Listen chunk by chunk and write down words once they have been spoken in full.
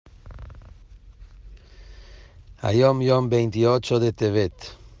Hayom Yom 28 de Tevet.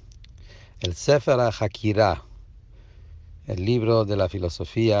 El Sefer HaHakirah, el libro de la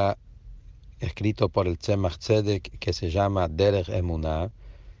filosofía escrito por el Tzemach Tzedek, que se llama Derech Emunah,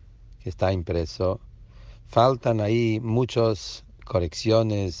 que está impreso. Faltan ahí muchas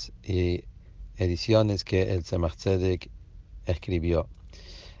correcciones y ediciones que el Tzemach Tzedek escribió.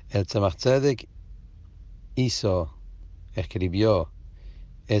 El Tzemach Tzedek escribió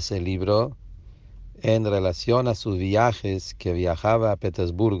ese libro en relación a sus viajes, que viajaba a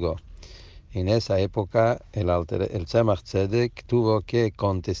Petersburgo. En esa época el Tzemach Tzedek tuvo que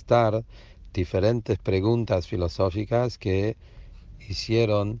contestar diferentes preguntas filosóficas que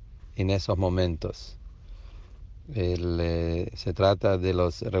hicieron en esos momentos. Se trata de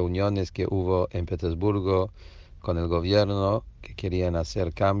las reuniones que hubo en Petersburgo con el gobierno, que querían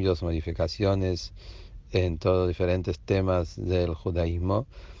hacer cambios, modificaciones en todos diferentes temas del judaísmo.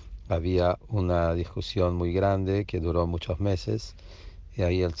 Había una discusión muy grande que duró muchos meses, y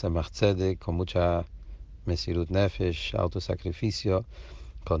ahí el Tzemach Tzedek, con mucha Mesirut Nefesh, autosacrificio,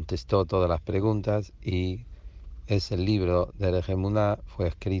 contestó todas las preguntas, y ese libro de Derech Emunah fue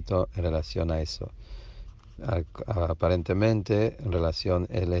escrito en relación a eso. Aparentemente en relación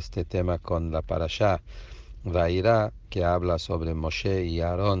a este tema con la Parashá Vairá, que habla sobre Moshe y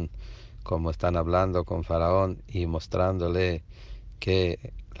Aarón, como están hablando con Faraón y mostrándole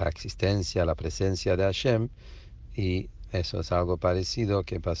que la existencia, la presencia de Hashem, y eso es algo parecido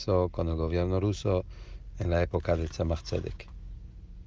que pasó con el gobierno ruso en la época del Tzemach Tzedek.